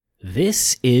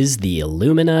This is the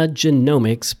Illumina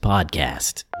Genomics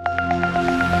Podcast.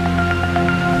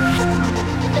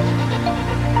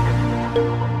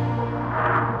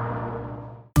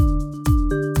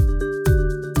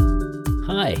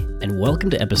 Hi, and welcome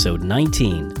to episode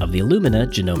 19 of the Illumina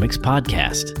Genomics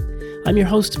Podcast. I'm your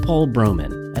host, Paul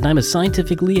Broman, and I'm a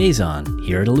scientific liaison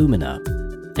here at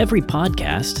Illumina. Every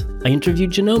podcast, I interview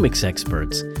genomics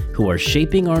experts who are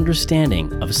shaping our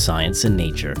understanding of science and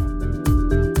nature.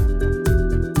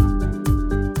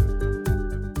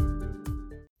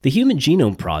 The Human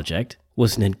Genome Project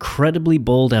was an incredibly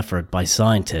bold effort by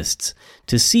scientists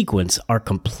to sequence our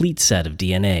complete set of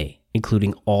DNA,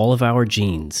 including all of our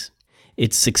genes.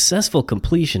 Its successful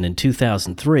completion in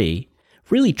 2003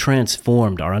 really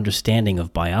transformed our understanding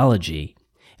of biology,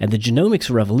 and the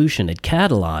genomics revolution it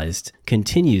catalyzed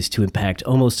continues to impact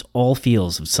almost all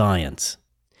fields of science.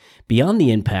 Beyond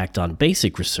the impact on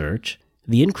basic research,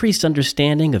 the increased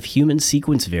understanding of human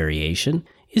sequence variation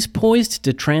is poised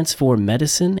to transform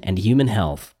medicine and human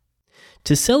health.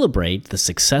 To celebrate the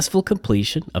successful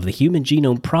completion of the Human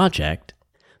Genome Project,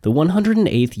 the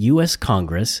 108th U.S.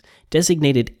 Congress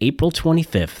designated April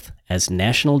 25th as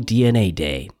National DNA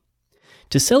Day.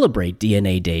 To celebrate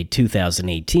DNA Day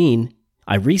 2018,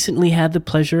 I recently had the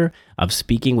pleasure of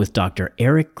speaking with Dr.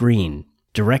 Eric Green,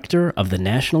 Director of the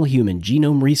National Human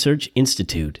Genome Research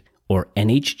Institute, or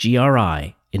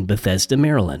NHGRI, in Bethesda,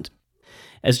 Maryland.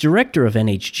 As director of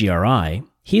NHGRI,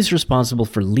 he's responsible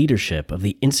for leadership of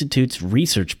the Institute's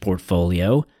research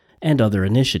portfolio and other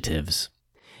initiatives.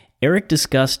 Eric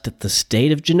discussed the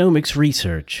state of genomics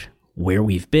research, where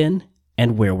we've been,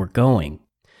 and where we're going.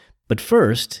 But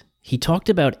first, he talked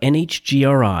about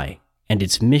NHGRI and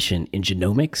its mission in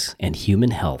genomics and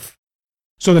human health.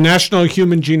 So the National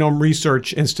Human Genome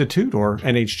Research Institute, or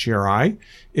NHGRI,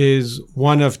 is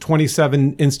one of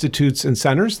 27 institutes and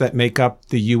centers that make up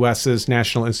the U.S.'s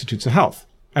National Institutes of Health.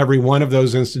 Every one of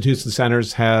those institutes and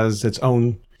centers has its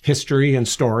own history and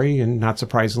story, and not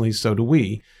surprisingly, so do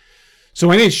we. So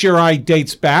NHGRI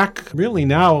dates back really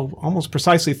now almost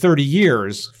precisely 30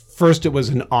 years. First, it was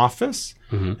an office,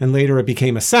 and later it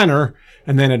became a center,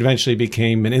 and then it eventually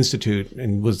became an institute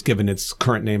and was given its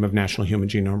current name of National Human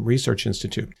Genome Research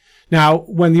Institute. Now,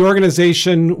 when the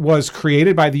organization was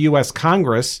created by the U.S.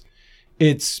 Congress,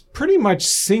 its pretty much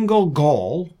single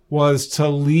goal was to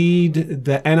lead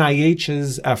the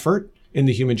NIH's effort in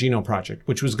the Human Genome Project,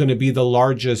 which was going to be the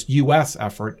largest U.S.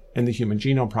 effort in the Human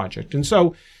Genome Project. And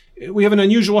so we have an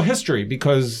unusual history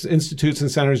because institutes and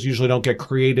centers usually don't get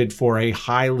created for a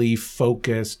highly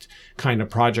focused kind of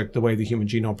project the way the Human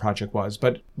Genome Project was.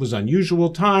 But it was an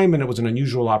unusual time and it was an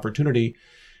unusual opportunity.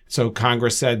 So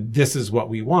Congress said, this is what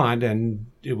we want. And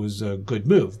it was a good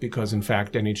move because, in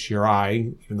fact,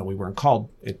 NHGRI, even though we weren't called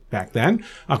it back then,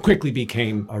 quickly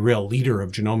became a real leader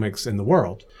of genomics in the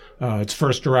world. Its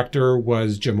first director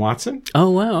was Jim Watson. Oh,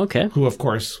 wow, okay. Who, of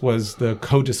course, was the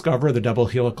co-discoverer of the double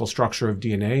helical structure of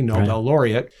DNA, Nobel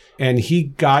laureate. And he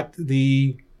got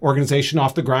the organization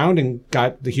off the ground and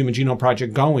got the Human Genome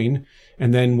Project going.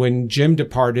 And then when Jim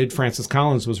departed, Francis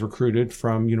Collins was recruited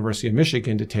from University of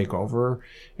Michigan to take over.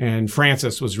 And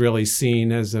Francis was really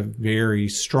seen as a very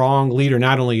strong leader,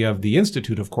 not only of the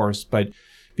Institute, of course, but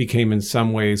became in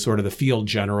some ways sort of the field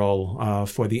general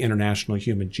for the International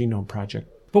Human Genome Project.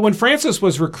 But when Francis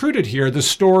was recruited here, the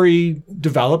story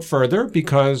developed further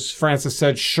because Francis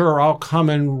said, sure, I'll come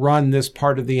and run this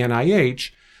part of the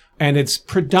NIH. And its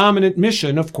predominant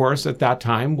mission, of course, at that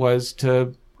time was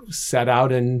to set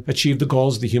out and achieve the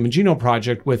goals of the Human Genome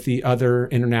Project with the other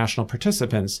international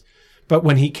participants. But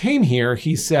when he came here,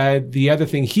 he said the other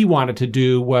thing he wanted to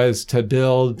do was to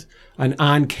build an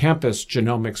on-campus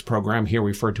genomics program. Here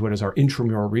we refer to it as our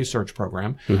intramural research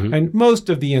program. And most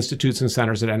of the institutes and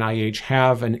centers at NIH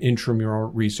have an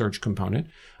intramural research component.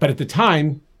 But at the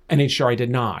time, NHGRI did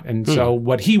not. And so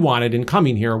what he wanted in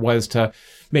coming here was to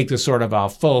make this sort of a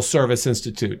full-service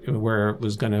institute where it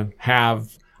was going to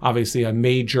have, obviously, a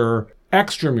major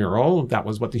extramural. That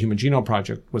was what the Human Genome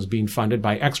Project was being funded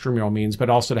by extramural means, but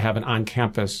also to have an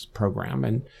on-campus program.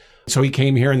 And so he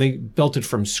came here and they built it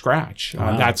from scratch.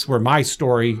 Wow. That's where my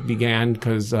story began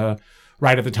because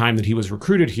right at the time that he was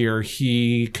recruited here,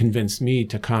 he convinced me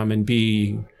to come and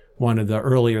be one of the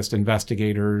earliest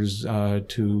investigators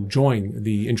to join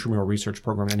the intramural research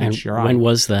program at NHGRI. And when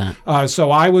was that? So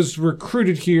I was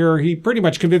recruited here. He pretty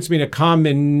much convinced me to come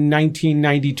in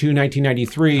 1992,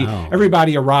 1993. Oh.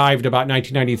 Everybody arrived about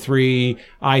 1993.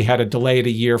 I had a delay of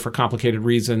a year for complicated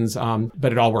reasons,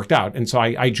 but it all worked out. And so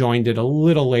I joined it a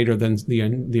little later than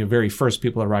the very first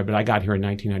people arrived, but I got here in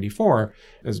 1994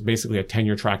 as basically a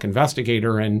tenure track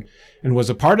investigator and was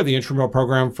a part of the intramural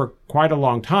program for quite a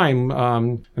long time.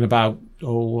 And about,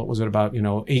 about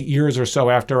 8 years or so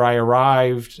after I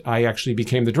arrived, I actually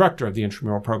became the director of the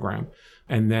intramural program.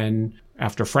 And then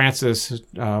after Francis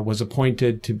was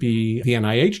appointed to be the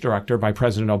NIH director by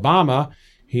President Obama,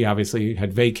 he obviously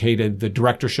had vacated the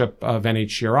directorship of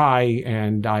NHGRI,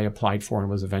 and I applied for and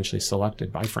was eventually selected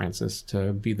by Francis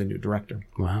to be the new director.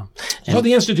 Wow. So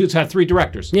the Institute's had 3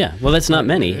 directors. Yeah, well, that's not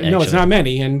many, actually. No, it's not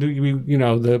many. And,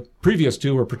 the previous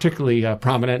 2 were particularly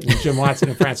prominent, Jim Watson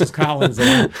and Francis Collins,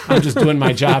 and I'm just doing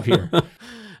my job here.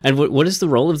 And what is the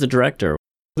role of the director?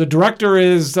 The director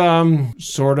is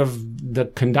sort of the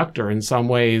conductor in some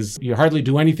ways. You hardly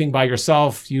do anything by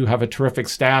yourself. You have a terrific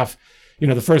staff.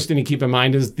 The first thing to keep in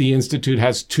mind is the Institute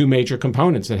has 2 major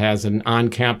components. It has an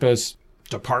on-campus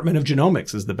Department of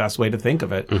Genomics is the best way to think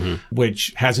of it,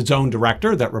 which has its own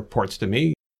director that reports to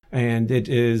me. And it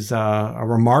is a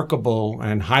remarkable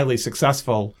and highly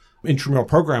successful intramural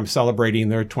program celebrating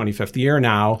their 25th year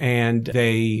now. And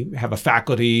they have a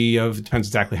faculty of, it depends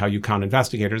exactly how you count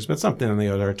investigators, but something in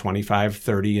the order of 25,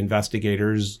 30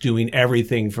 investigators doing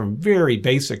everything from very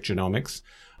basic genomics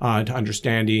to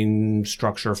understanding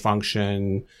structure,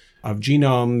 function of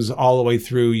genomes, all the way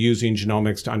through using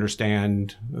genomics to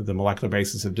understand the molecular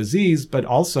basis of disease. But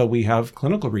also we have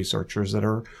clinical researchers that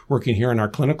are working here in our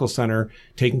clinical center,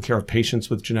 taking care of patients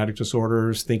with genetic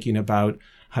disorders, thinking about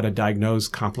how to diagnose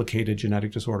complicated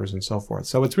genetic disorders and so forth.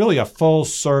 So it's really a full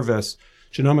service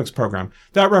genomics program.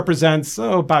 That represents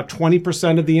about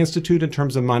 20% of the Institute in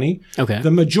terms of money. Okay. The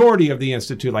majority of the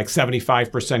Institute, like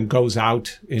 75%, goes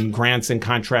out in grants and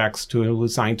contracts to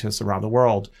scientists around the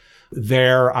world.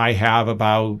 There I have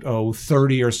about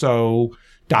 30 or so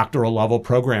doctoral level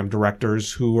program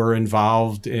directors who are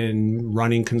involved in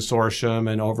running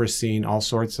consortium and overseeing all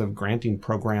sorts of granting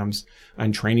programs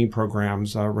and training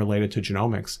programs related to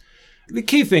genomics. The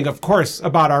key thing, of course,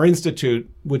 about our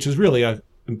Institute, which is really an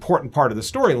important part of the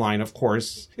storyline, of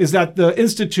course, is that the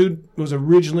Institute was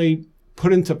originally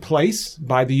put into place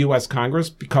by the U.S. Congress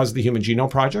because of the Human Genome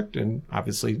Project. And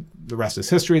obviously, the rest is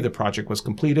history. The project was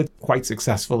completed quite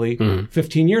successfully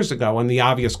 15 years ago. And the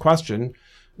obvious question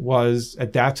was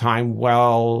at that time,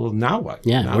 well, now what?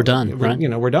 Yeah, now, we're done, right?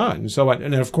 We're done. So,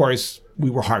 and of course, we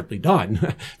were hardly done.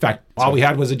 In fact, all we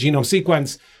had was a genome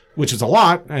sequence, which is a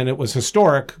lot, and it was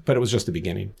historic, but it was just the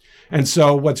beginning. And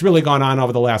so what's really gone on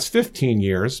over the last 15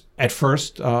 years, at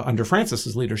first under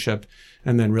Francis's leadership,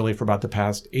 and then really for about the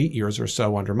past 8 years or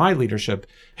so under my leadership,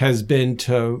 has been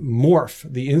to morph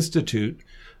the Institute,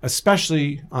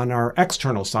 especially on our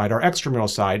external side, our extramural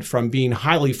side, from being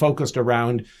highly focused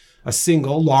around a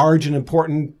single large and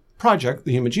important project,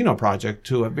 the Human Genome Project,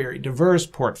 to a very diverse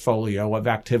portfolio of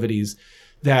activities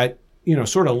that,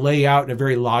 sort of lay out in a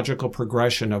very logical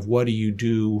progression of what do you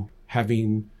do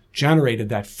having generated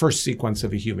that first sequence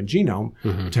of a human genome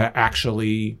to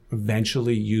actually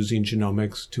eventually using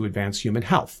genomics to advance human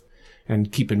health.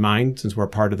 And keep in mind, since we're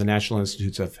part of the National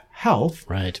Institutes of Health,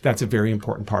 right, that's a very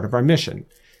important part of our mission.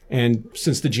 And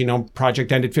since the Genome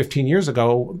Project ended 15 years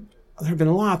ago, there have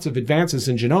been lots of advances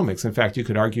in genomics. In fact, you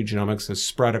could argue genomics has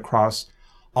spread across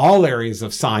all areas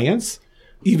of science,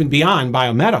 even beyond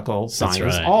biomedical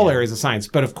science, all areas of science.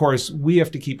 But of course, we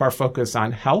have to keep our focus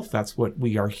on health. That's what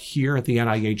we are here at the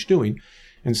NIH doing.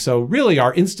 And so really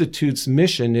our Institute's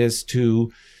mission is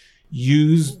to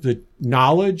use the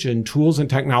knowledge and tools and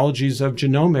technologies of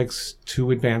genomics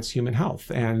to advance human health.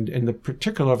 And in the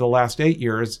particular of the last 8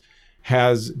 years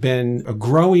has been a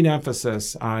growing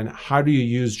emphasis on how do you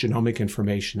use genomic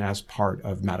information as part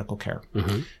of medical care.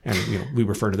 And we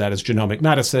refer to that as genomic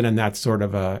medicine, and that's sort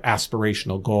of an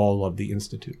aspirational goal of the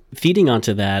Institute. Feeding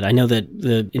onto that, I know that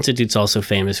the Institute's also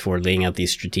famous for laying out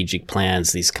these strategic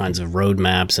plans, these kinds of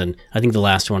roadmaps, and I think the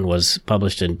last one was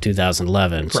published in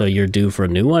 2011. Correct. So you're due for a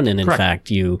new one, and in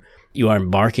fact, you are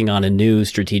embarking on a new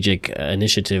strategic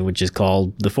initiative, which is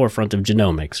called the Forefront of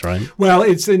Genomics, right? Well,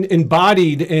 it's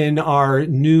embodied in our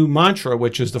new mantra,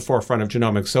 which is the Forefront of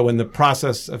Genomics. So in the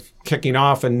process of kicking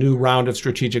off a new round of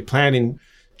strategic planning,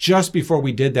 just before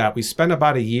we did that, we spent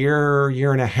about a year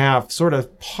and a half sort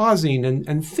of pausing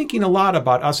and thinking a lot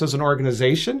about us as an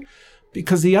organization.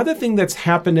 Because the other thing that's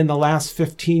happened in the last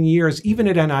 15 years, even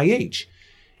at NIH,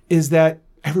 is that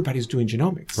everybody's doing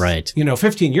genomics. Right.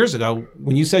 15 years ago,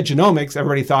 when you said genomics,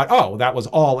 everybody thought, oh, that was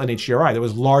all NHGRI. That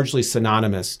was largely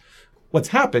synonymous. What's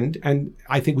happened, and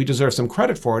I think we deserve some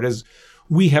credit for it, is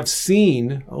we have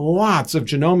seen lots of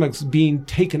genomics being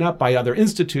taken up by other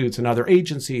institutes and other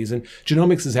agencies, and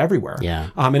genomics is everywhere.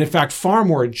 Yeah. And in fact, far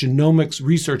more genomics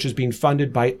research is being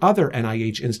funded by other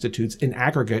NIH institutes in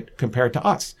aggregate compared to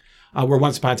us. Where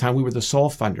once upon a time we were the sole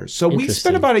funders. So we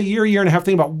spent about a year and a half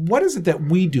thinking about what is it that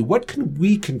we do? What can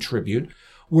we contribute?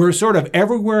 we're sort of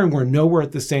everywhere and we're nowhere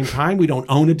at the same time. We don't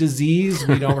own a disease.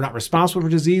 We're not responsible for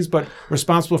disease, but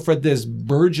responsible for this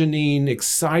burgeoning,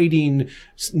 exciting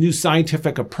new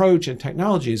scientific approach and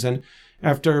technologies. And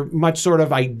after much sort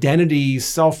of identity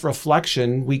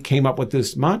self-reflection, we came up with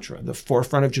this mantra, the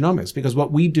forefront of genomics, because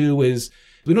what we do is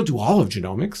we don't do all of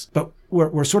genomics, but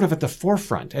we're sort of at the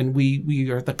forefront, and we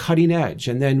are at the cutting edge,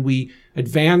 and then we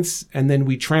advance, and then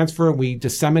we transfer, we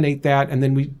disseminate that, and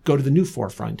then we go to the new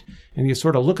forefront. And you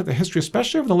sort of look at the history,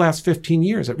 especially over the last 15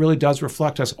 years, it really does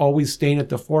reflect us always staying at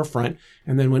the forefront.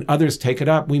 And then when others take it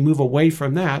up, we move away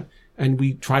from that and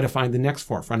we try to find the next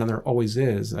forefront, and there always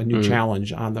is a new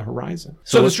challenge on the horizon.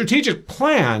 So the strategic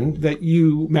plan that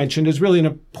you mentioned is really an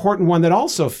important one that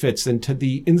also fits into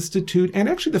the Institute and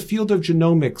actually the field of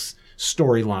genomics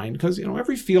storyline, because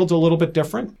every field's a little bit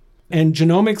different. And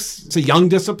genomics, it's a young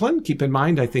discipline. Keep in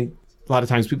mind, I think a lot of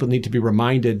times people need to be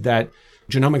reminded that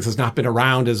genomics has not been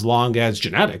around as long as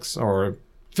genetics or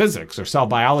physics or cell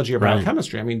biology or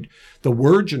biochemistry. I mean, the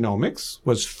word genomics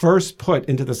was first put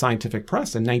into the scientific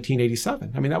press in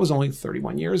 1987. I mean, that was only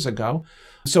 31 years ago.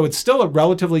 So it's still a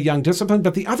relatively young discipline.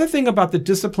 But the other thing about the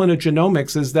discipline of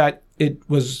genomics is that it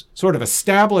was sort of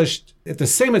established at the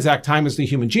same exact time as the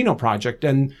Human Genome Project.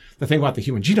 And the thing about the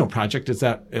Human Genome Project is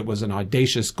that it was an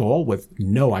audacious goal with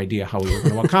no idea how we were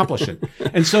going to accomplish it.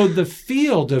 And so the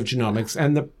field of genomics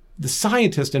and the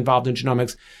scientists involved in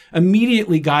genomics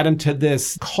immediately got into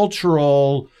this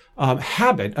cultural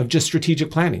habit of just strategic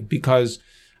planning, because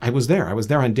I was there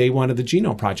on day one of the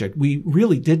Genome Project. We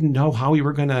really didn't know how we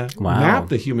were going to map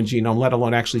the human genome, let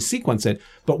alone actually sequence it.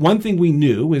 But one thing we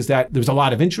knew is that there was a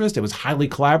lot of interest. It was highly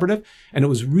collaborative, and it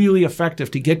was really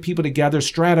effective to get people together,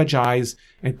 strategize,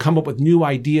 and come up with new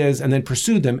ideas and then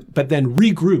pursue them, but then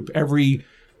regroup every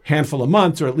handful of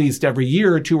months, or at least every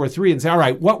year or two or three, and say, all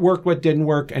right, what worked, what didn't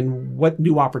work, and what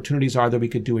new opportunities are that we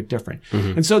could do it different.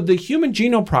 And so the Human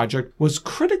Genome Project was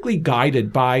critically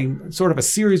guided by sort of a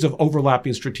series of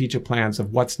overlapping strategic plans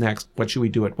of what's next, what should we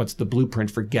do it, what's the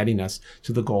blueprint for getting us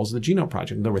to the goals of the Genome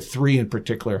Project. And there were 3 in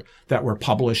particular that were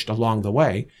published along the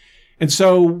way. And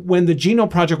so when the Genome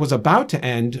Project was about to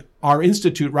end, our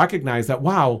institute recognized that,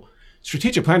 wow,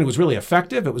 strategic planning was really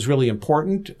effective. It was really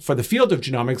important for the field of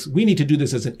genomics. We need to do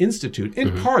this as an institute,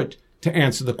 in part to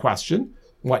answer the question,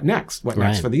 what next? What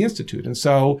next for the institute? And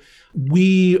so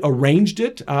we arranged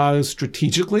it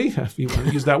strategically, if you want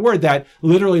to use that word, that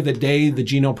literally the day the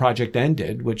Genome Project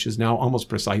ended, which is now almost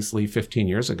precisely 15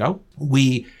 years ago,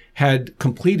 we had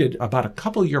completed about a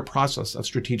couple-year process of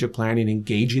strategic planning,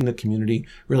 engaging the community,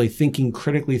 really thinking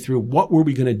critically through what were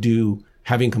we going to do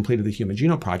having completed the Human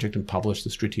Genome Project and published the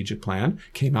strategic plan.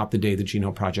 Came out the day the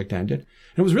Genome Project ended.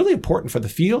 And it was really important for the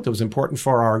field. It was important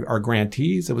for our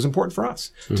grantees. It was important for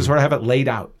us to sort of have it laid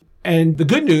out. And the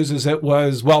good news is it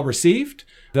was well received.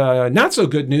 The not so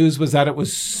good news was that it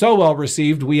was so well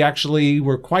received, we actually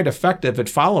were quite effective at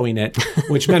following it,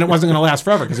 which meant it wasn't going to last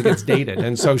forever because it gets dated.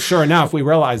 And so sure enough, we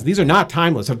realized these are not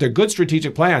timeless. If they're good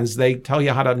strategic plans, they tell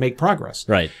you how to make progress.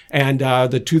 Right. And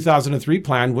the 2003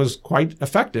 plan was quite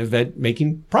effective at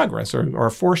making progress or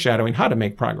foreshadowing how to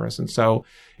make progress. And so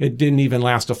it didn't even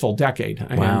last a full decade.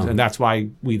 And that's why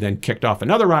we then kicked off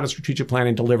another round of strategic planning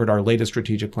and delivered our latest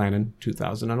strategic plan in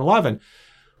 2011.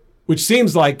 Which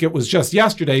seems like it was just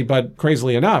yesterday, but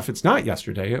crazily enough, it's not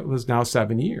yesterday. It was now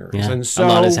 7 years. Yeah, and so, a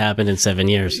lot has happened in 7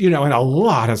 years. And a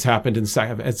lot has happened in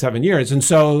 7 years. And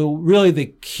so really the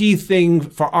key thing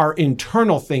for our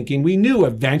internal thinking, we knew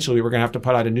eventually we were going to have to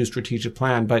put out a new strategic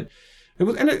plan, but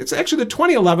it's actually the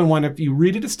 2011 one, if you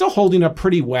read it, it's still holding up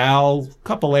pretty well. A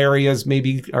couple areas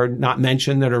maybe are not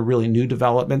mentioned that are really new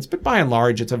developments, but by and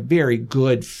large, it's a very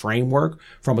good framework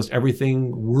for almost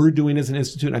everything we're doing as an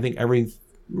institute. And I think really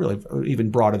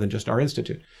even broader than just our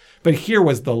institute. But here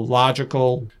was the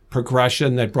logical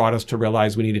progression that brought us to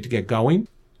realize we needed to get going,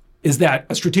 is that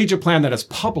a strategic plan that is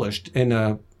published in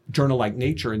a journal like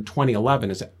Nature in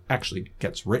 2011 actually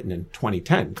gets written in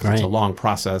 2010, because it's a long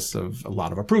process of a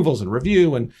lot of approvals and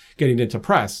review and getting into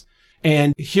press.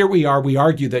 And here we are, we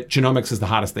argue that genomics is the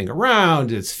hottest thing around.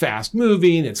 It's fast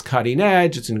moving, it's cutting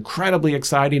edge, it's incredibly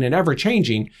exciting and ever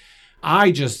changing.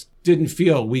 I just didn't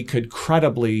feel we could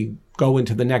credibly go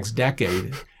into the next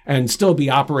decade and still be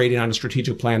operating on a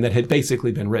strategic plan that had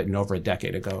basically been written over a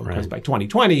decade ago. Because by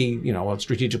 2020, a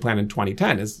strategic plan in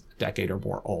 2010 is a decade or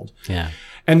more old. Yeah.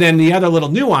 And then the other little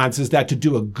nuance is that to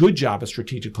do a good job of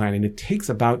strategic planning, it takes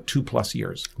about 2+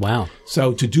 years. Wow.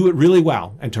 So to do it really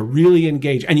well and to really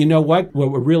engage. And you know what?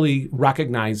 What we're really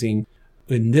recognizing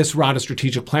in this round of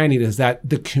strategic planning is that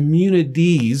the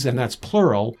communities, and that's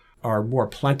plural, are more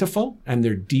plentiful and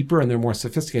they're deeper and they're more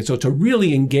sophisticated. So to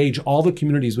really engage all the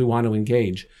communities we want to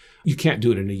engage, You can't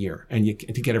do it in a year to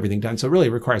get everything done. So it really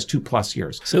requires 2+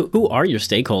 years. So who are your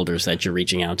stakeholders that you're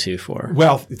reaching out to for?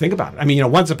 Well, think about it. I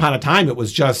mean, once upon a time, it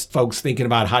was just folks thinking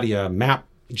about how do you map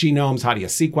genomes, how do you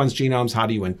sequence genomes, how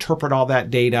do you interpret all that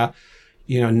data?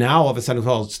 Now all of a sudden,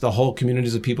 well, it's the whole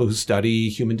communities of people who study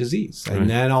human disease. And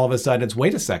then all of a sudden it's,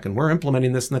 wait a second, we're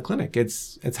implementing this in the clinic.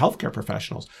 It's healthcare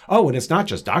professionals. Oh, and it's not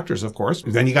just doctors, of course.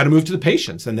 Then you got to move to the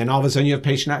patients. And then all of a sudden you have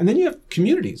and then you have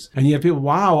communities. And you have people,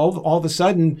 wow, all of a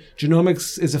sudden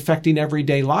genomics is affecting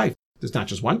everyday life. There's not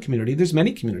just one community, there's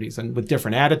many communities and with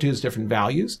different attitudes, different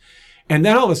values. And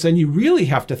then all of a sudden you really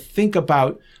have to think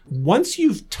about, once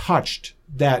you've touched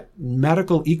that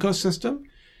medical ecosystem,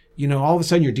 all of a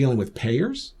sudden you're dealing with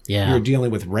payers, you're dealing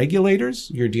with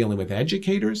regulators, you're dealing with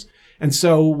educators. And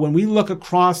so when we look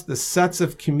across the sets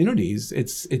of communities,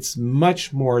 it's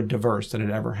much more diverse than it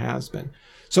ever has been.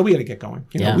 So we got to get going.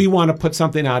 We want to put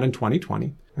something out in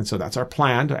 2020. And so that's our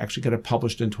plan, to actually get it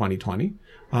published in 2020.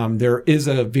 There is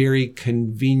a very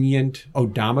convenient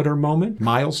odometer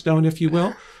milestone, if you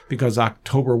will, because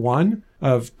October 1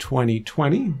 of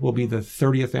 2020 will be the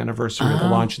 30th anniversary of the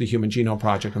launch of the Human Genome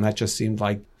Project. And that just seemed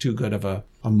like too good of a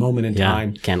moment in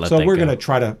time. Can't let so that we're go. going to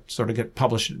try to sort of get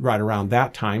published right around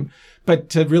that time. But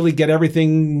to really get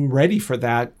everything ready for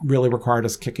that really required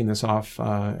us kicking this off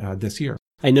this year.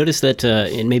 I noticed that,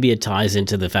 and maybe it ties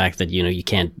into the fact that, you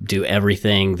can't do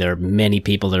everything. There are many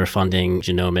people that are funding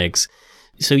genomics.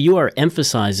 So you are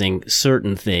emphasizing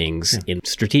certain things in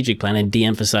strategic plan and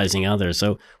de-emphasizing others.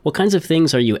 So what kinds of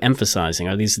things are you emphasizing?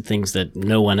 Are these the things that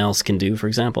no one else can do, for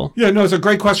example? Yeah, no, it's a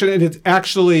great question. And it's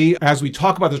actually, as we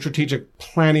talk about the strategic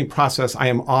planning process, I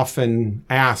am often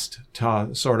asked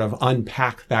to sort of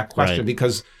unpack that question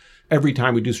because every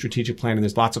time we do strategic planning,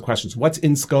 there's lots of questions. What's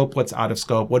in scope? What's out of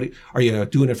scope? What are you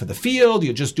doing it for the field?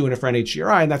 You're just doing it for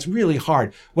NHGRI? And that's really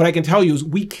hard. What I can tell you is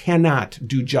we cannot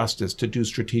do justice to do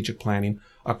strategic planning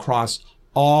across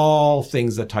all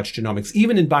things that touch genomics.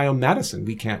 Even in biomedicine,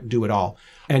 we can't do it all.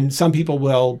 And some people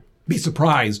will be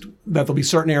surprised that there'll be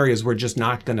certain areas we're just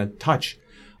not going to touch.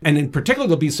 And in particular,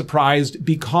 they'll be surprised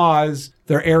because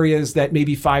there are areas that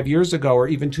maybe 5 years ago or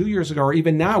even 2 years ago or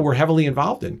even now we're heavily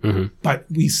involved in. But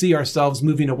we see ourselves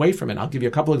moving away from it. I'll give you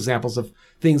a couple examples of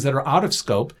things that are out of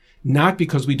scope, not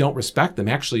because we don't respect them.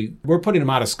 Actually, we're putting them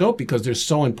out of scope because they're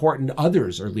so important.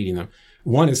 Others are leading them.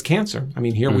 One is cancer. I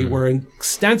mean, here we were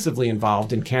extensively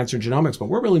involved in cancer genomics, but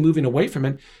we're really moving away from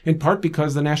it in part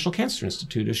because the National Cancer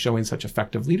Institute is showing such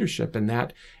effective leadership in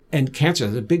that. And cancer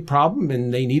is a big problem,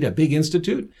 and they need a big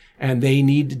institute, and they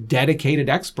need dedicated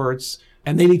experts,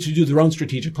 and they need to do their own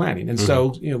strategic planning. And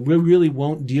so, we really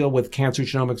won't deal with cancer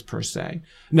genomics per se.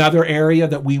 Another area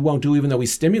that we won't do, even though we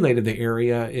stimulated the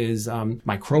area, is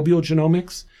microbial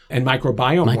genomics and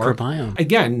microbiome work.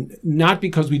 Again, not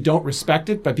because we don't respect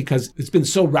it, but because it's been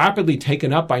so rapidly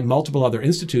taken up by multiple other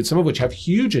institutes, some of which have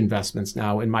huge investments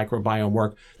now in microbiome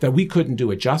work, that we couldn't do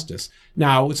it justice.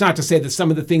 Now, it's not to say that some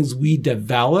of the things we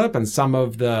develop and some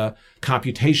of the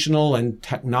computational and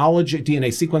technology, DNA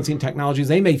sequencing technologies,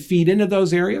 they may feed into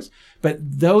those areas, but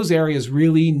those areas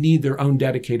really need their own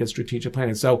dedicated strategic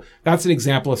planning. So that's an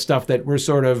example of stuff that we're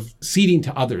sort of ceding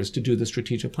to others to do the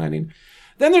strategic planning.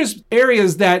 Then there's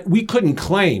areas that we couldn't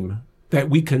claim that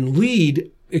we can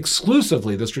lead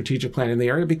exclusively the strategic plan in the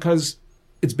area because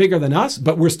it's bigger than us,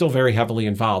 but we're still very heavily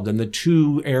involved. And the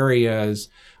two areas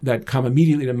that come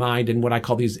immediately to mind in what I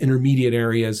call these intermediate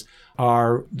areas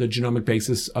are the genomic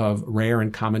basis of rare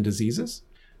and common diseases,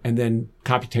 and then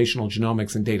computational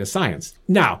genomics and data science.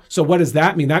 Now, so what does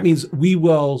that mean? That means we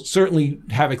will certainly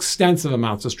have extensive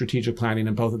amounts of strategic planning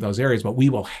in both of those areas, but we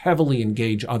will heavily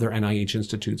engage other NIH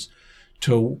institutes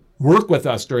to work with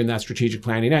us during that strategic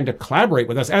planning and to collaborate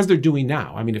with us as they're doing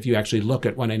now. I mean, if you actually look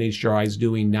at what NHGRI is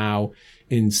doing now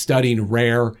in studying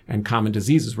rare and common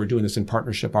diseases, we're doing this in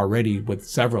partnership already with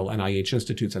several NIH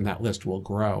institutes, and that list will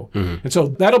grow. And so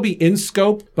that'll be in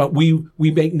scope, but we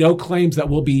make no claims that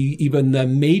we'll be even the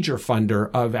major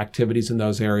funder of activities in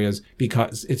those areas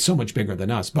because it's so much bigger than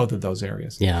us, both of those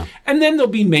areas. And then there'll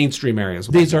be mainstream areas.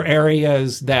 These are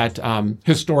areas that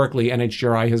historically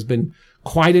NHGRI has been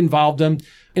quite involved in.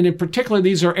 And in particular,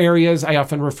 these are areas I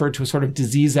often refer to as sort of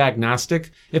disease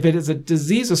agnostic. If it is a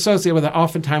disease associated with it,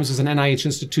 oftentimes there's an NIH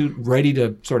institute ready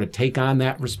to sort of take on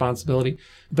that responsibility.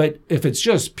 But if it's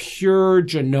just pure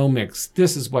genomics,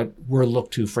 this is what we're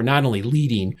looked to for not only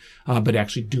leading, but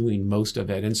actually doing most of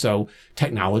it. And so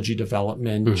technology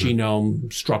development,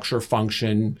 genome structure,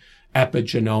 function,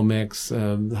 epigenomics,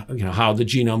 how the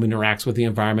genome interacts with the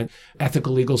environment,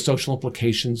 ethical, legal, social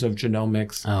implications of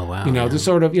genomics. Oh, wow. The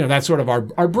sort of, that's sort of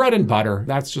our bread and butter.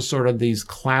 That's just sort of these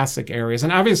classic areas.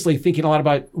 And obviously thinking a lot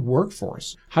about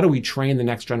workforce. How do we train the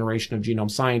next generation of genome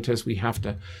scientists? We have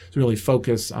to really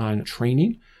focus on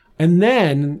training. And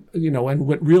then, and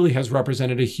what really has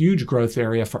represented a huge growth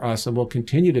area for us and will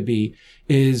continue to be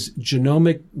is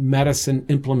genomic medicine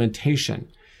implementation.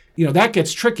 That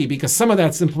gets tricky because some of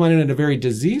that's implemented in a very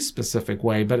disease-specific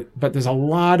way, but there's a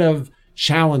lot of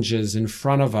challenges in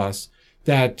front of us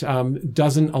that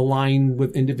doesn't align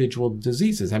with individual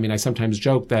diseases. I mean, I sometimes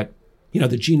joke that,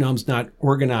 the genome's not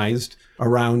organized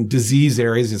around disease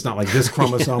areas. It's not like this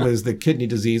chromosome is the kidney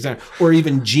disease or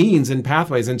even genes and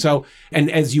pathways. And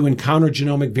as you encounter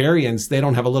genomic variants, they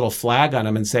don't have a little flag on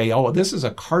them and say, oh, this is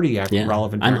a cardiac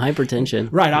relevant variant. I'm hypertension.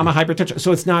 Right. I'm a hypertension.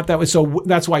 So it's not that way. So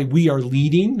that's why we are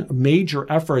leading major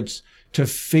efforts to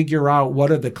figure out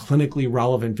what are the clinically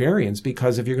relevant variants,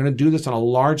 because if you're going to do this on a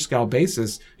large scale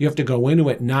basis, you have to go into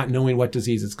it not knowing what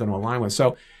disease it's going to align with.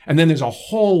 So, and then there's a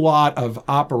whole lot of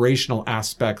operational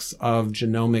aspects of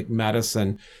genomic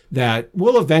medicine that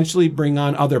will eventually bring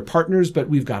on other partners, but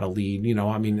we've got to lead.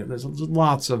 There's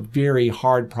lots of very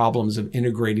hard problems of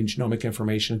integrating genomic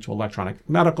information into electronic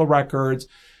medical records,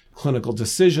 clinical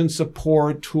decision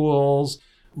support tools,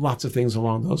 lots of things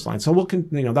along those lines. So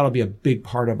that'll be a big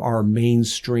part of our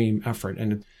mainstream effort.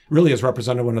 And it really has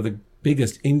represented one of the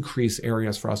biggest increase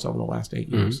areas for us over the last 8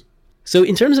 years. So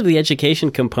in terms of the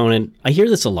education component, I hear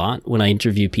this a lot when I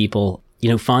interview people,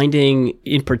 finding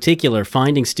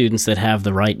students that have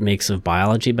the right mix of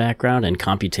biology background and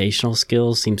computational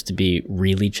skills seems to be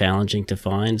really challenging to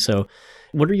find. So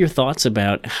what are your thoughts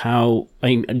about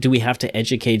do we have to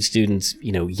educate students,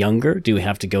 younger? Do we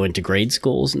have to go into grade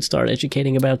schools and start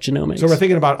educating about genomics? So we're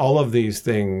thinking about all of these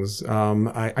things.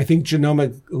 I think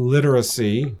genomic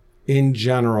literacy in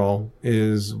general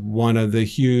is one of the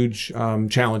huge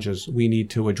challenges we need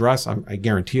to address. I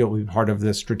guarantee it will be part of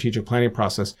this strategic planning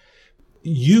process.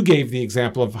 You gave the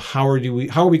example of how are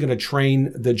we going to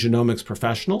train the genomics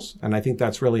professionals? And I think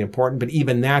that's really important. But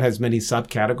even that has many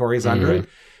subcategories under it.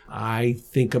 I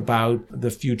think about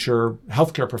the future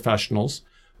healthcare professionals,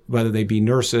 whether they be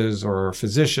nurses or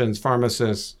physicians,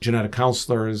 pharmacists, genetic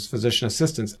counselors, physician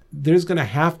assistants. There's going to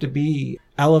have to be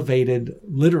elevated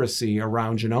literacy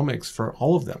around genomics for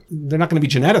all of them. They're not going to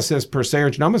be geneticists per se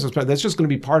or genomicists, but that's just going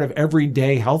to be part of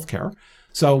everyday healthcare.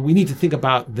 So we need to think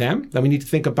about them. Then we need to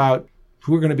think about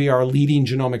who are going to be our leading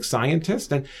genomic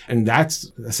scientists. And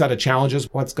that's a set of challenges.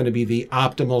 What's going to be the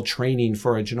optimal training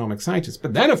for a genomic scientist?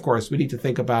 But then, of course, we need to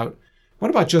think about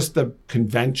what about just the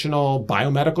conventional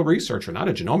biomedical researcher, not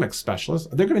a genomics specialist?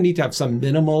 They're going to need to have some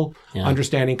minimal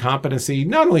understanding competency,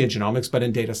 not only in genomics, but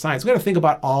in data science. We've got to think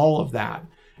about all of that.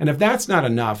 And if that's not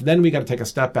enough, then we got to take a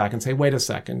step back and say, wait a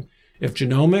second. If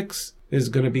genomics is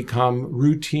going to become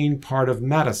routine part of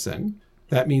medicine,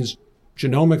 that means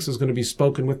genomics is going to be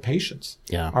spoken with patients.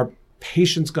 Are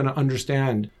patients going to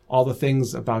understand all the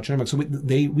things about genomics? So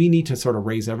we need to sort of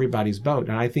raise everybody's boat.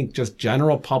 And I think just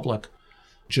general public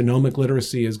genomic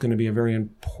literacy is going to be a very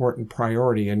important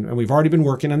priority. And we've already been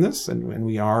working on this, and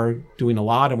we are doing a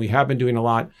lot, and we have been doing a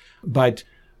lot. But,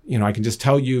 I can just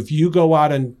tell you, if you go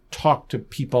out and talk to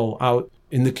people out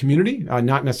in the community,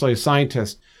 not necessarily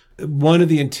scientists, one of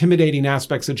the intimidating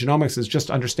aspects of genomics is just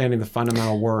understanding the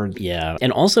fundamental words. Yeah.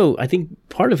 And also, I think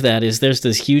part of that is there's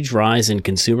this huge rise in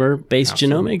consumer-based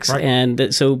genomics. Right.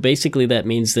 And so basically that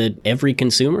means that every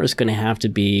consumer is going to have to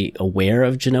be aware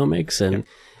of genomics.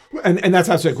 And that's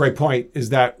actually a great point, is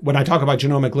that when I talk about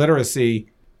genomic literacy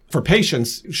for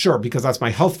patients, sure, because that's my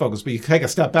health focus, but you take a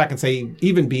step back and say,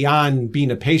 even beyond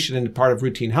being a patient and part of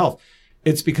routine health,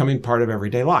 it's becoming part of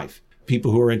everyday life.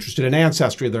 People who are interested in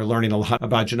ancestry, they're learning a lot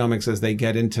about genomics as they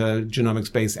get into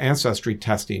genomics-based ancestry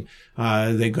testing.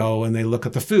 They go and they look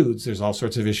at the foods. There's all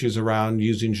sorts of issues around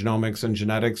using genomics and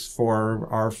genetics for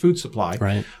our food supply.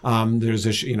 Right. There's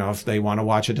if they want to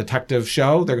watch a detective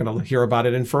show, they're going to hear about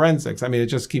it in forensics. I mean, it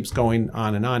just keeps going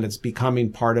on and on. It's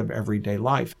becoming part of everyday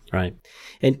life. Right.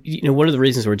 And, one of the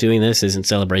reasons we're doing this is in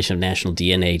celebration of National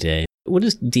DNA Day. What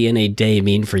does DNA Day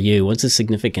mean for you? What's the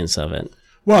significance of it?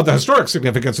 Well, the historic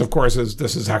significance, of course, is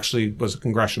this was a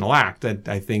congressional act that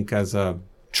I think as a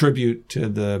tribute to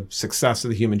the success of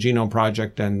the Human Genome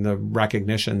Project and the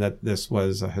recognition that this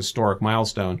was a historic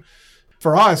milestone.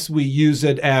 For us, we use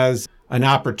it as an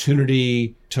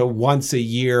opportunity to once a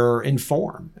year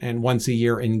inform and once a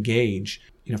year engage.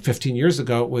 15 years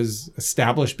ago, it was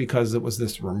established because it was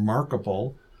this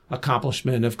remarkable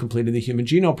accomplishment of completing the Human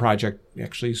Genome Project,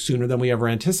 actually sooner than we ever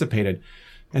anticipated.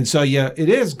 And so, it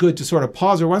is good to sort of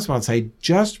pause every once in a while and say,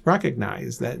 just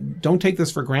recognize that, don't take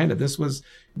this for granted.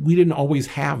 We didn't always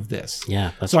have this.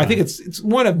 Yeah. So right. I think it's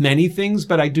one of many things,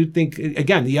 but I do think,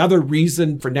 again, the other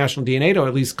reason for National DNA to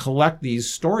at least collect these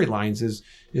storylines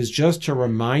is just to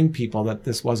remind people that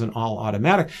this wasn't all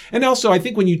automatic. And also, I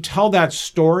think when you tell that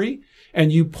story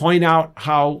and you point out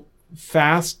how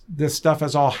fast this stuff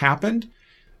has all happened,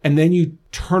 and then you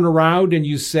turn around and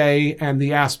you say, and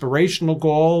the aspirational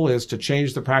goal is to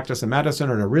change the practice of medicine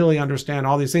or to really understand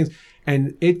all these things.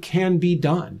 And it can be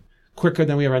done quicker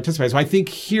than we ever anticipated. So I think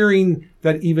hearing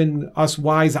that even us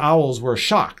wise owls were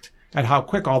shocked at how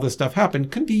quick all this stuff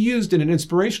happened can be used in an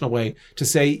inspirational way to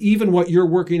say, even what you're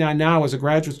working on now as a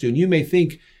graduate student, you may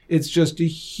think it's just a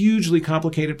hugely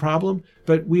complicated problem,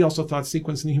 but we also thought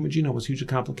sequencing the human genome was hugely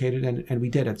complicated, and we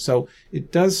did it. So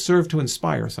it does serve to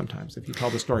inspire sometimes if you tell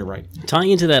the story right.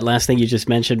 Tying into that last thing you just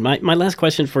mentioned, my last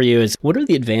question for you is, what are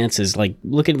the advances, like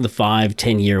looking at the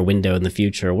 5-10 year window in the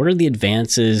future, what are the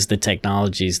advances, the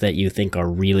technologies that you think are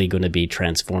really going to be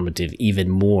transformative, even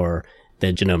more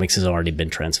than genomics has already been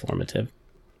transformative?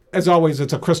 As always,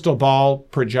 it's a crystal ball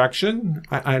projection,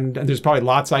 and there's probably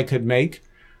lots I could make.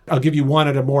 I'll give you one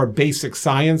at a more basic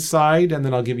science side, and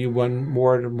then I'll give you one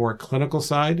more at a more clinical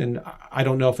side. And I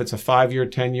don't know if it's a 5-year,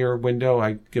 10-year window.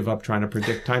 I give up trying to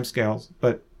predict timescales.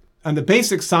 But on the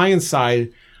basic science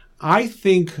side, I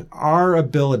think our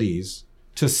abilities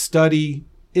to study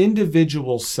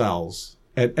individual cells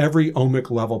at every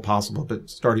omic level possible, but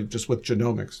starting just with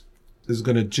genomics, is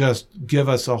going to just give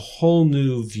us a whole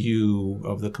new view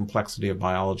of the complexity of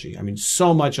biology. I mean,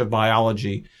 so much of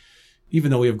biology, even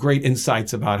though we have great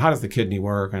insights about how does the kidney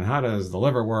work and how does the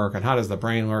liver work and how does the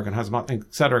brain work and how does, et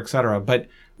cetera, but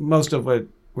most of what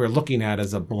we're looking at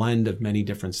is a blend of many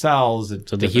different cells.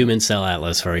 So the Human Cell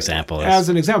Atlas, for example. As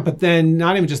an example, but then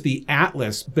not even just the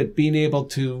atlas, but being able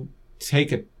to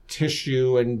take a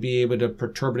tissue and be able to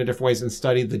perturb it in different ways and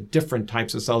study the different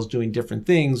types of cells doing different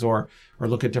things or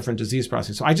look at different disease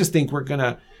processes. So I just think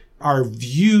our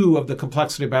view of the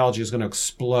complexity of biology is going to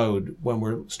explode when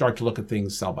we start to look at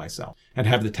things cell by cell and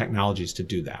have the technologies to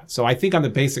do that. So I think on the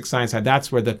basic science side,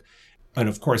 that's where and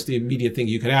of course, the immediate thing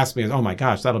you could ask me is, oh my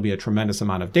gosh, that'll be a tremendous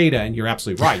amount of data. And you're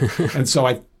absolutely right. And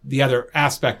so the other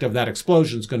aspect of that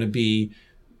explosion is going to be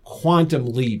quantum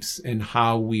leaps in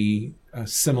how we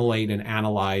assimilate and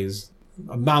analyze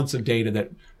amounts of data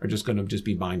that are just going to just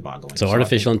be mind-boggling. So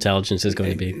artificial intelligence is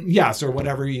going to be... Yes, or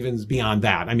whatever even is beyond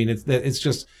that. I mean, it's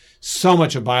just so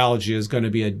much of biology is going to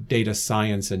be a data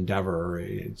science endeavor.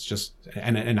 It's just,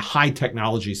 and high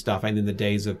technology stuff. I think in the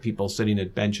days of people sitting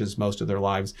at benches most of their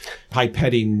lives,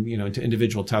 pipetting, into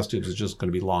individual test tubes is just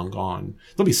going to be long gone.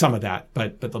 There'll be some of that,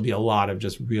 but there'll be a lot of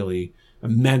just really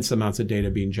immense amounts of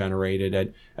data being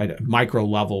generated at micro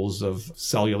levels of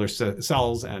cellular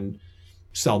cells and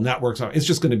cell networks. It's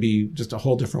just going to be just a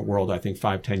whole different world, I think,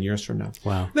 5-10 years from now.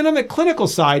 Wow. Then on the clinical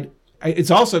side,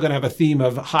 it's also going to have a theme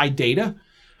of high data.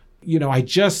 I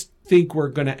just think we're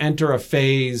going to enter a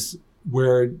phase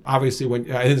where obviously I think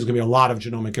there's going to be a lot of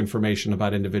genomic information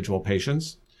about individual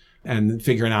patients and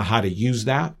figuring out how to use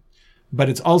that. But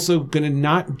it's also going to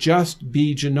not just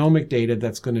be genomic data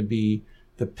that's going to be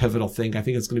the pivotal thing. I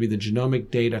think it's going to be the genomic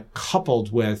data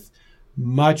coupled with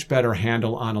much better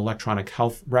handle on electronic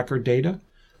health record data,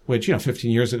 which, 15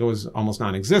 years ago was almost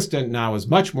non-existent. Now is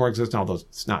much more existent, although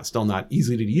it's still not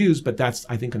easy to use, but that's,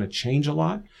 I think, going to change a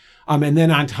lot. And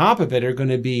then on top of it are going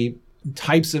to be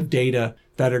types of data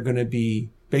that are going to be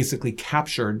basically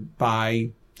captured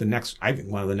by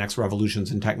one of the next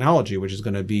revolutions in technology, which is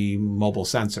going to be mobile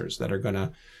sensors that are going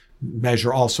to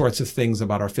measure all sorts of things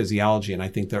about our physiology. And I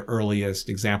think the earliest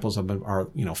examples of them are,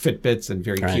 Fitbits and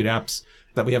very cute apps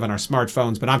that we have on our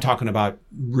smartphones. But I'm talking about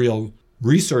real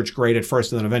research grade at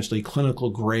first and then eventually clinical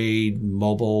grade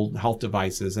mobile health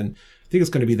devices. And I think it's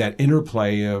going to be that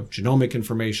interplay of genomic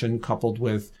information coupled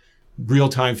with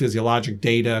real-time physiologic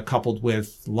data coupled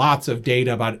with lots of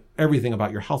data about everything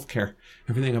about your healthcare,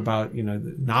 everything about,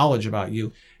 knowledge about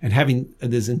you, and having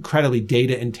these incredibly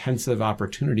data-intensive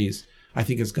opportunities, I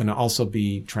think is going to also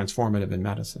be transformative in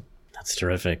medicine. That's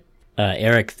terrific.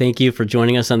 Eric, thank you for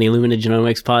joining us on the Illumina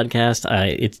Genomics podcast.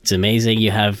 It's amazing.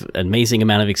 You have an amazing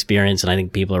amount of experience, and I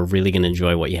think people are really going to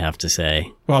enjoy what you have to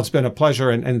say. Well, it's been a pleasure,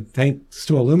 and thanks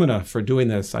to Illumina for doing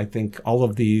this. I think all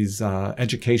of these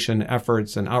education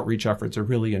efforts and outreach efforts are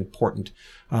really important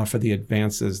for the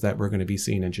advances that we're going to be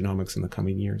seeing in genomics in the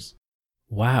coming years.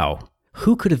 Wow.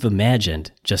 Who could have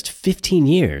imagined just 15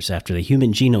 years after the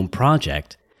Human Genome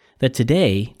Project that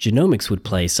today genomics would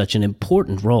play such an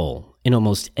important role in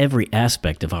almost every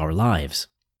aspect of our lives?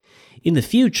 In the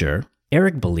future,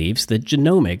 Eric believes that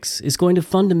genomics is going to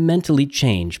fundamentally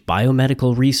change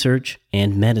biomedical research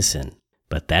and medicine.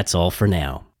 But that's all for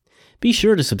now. Be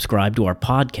sure to subscribe to our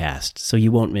podcast so you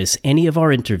won't miss any of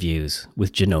our interviews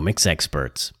with genomics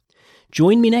experts.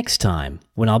 Join me next time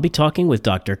when I'll be talking with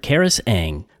Dr. Karis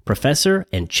Eng, Professor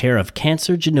and Chair of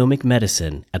Cancer Genomic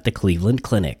Medicine at the Cleveland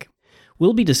Clinic.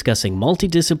 We'll be discussing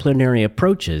multidisciplinary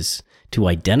approaches to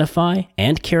identify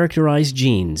and characterize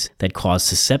genes that cause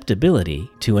susceptibility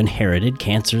to inherited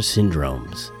cancer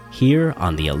syndromes, here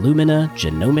on the Illumina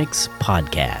Genomics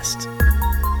Podcast.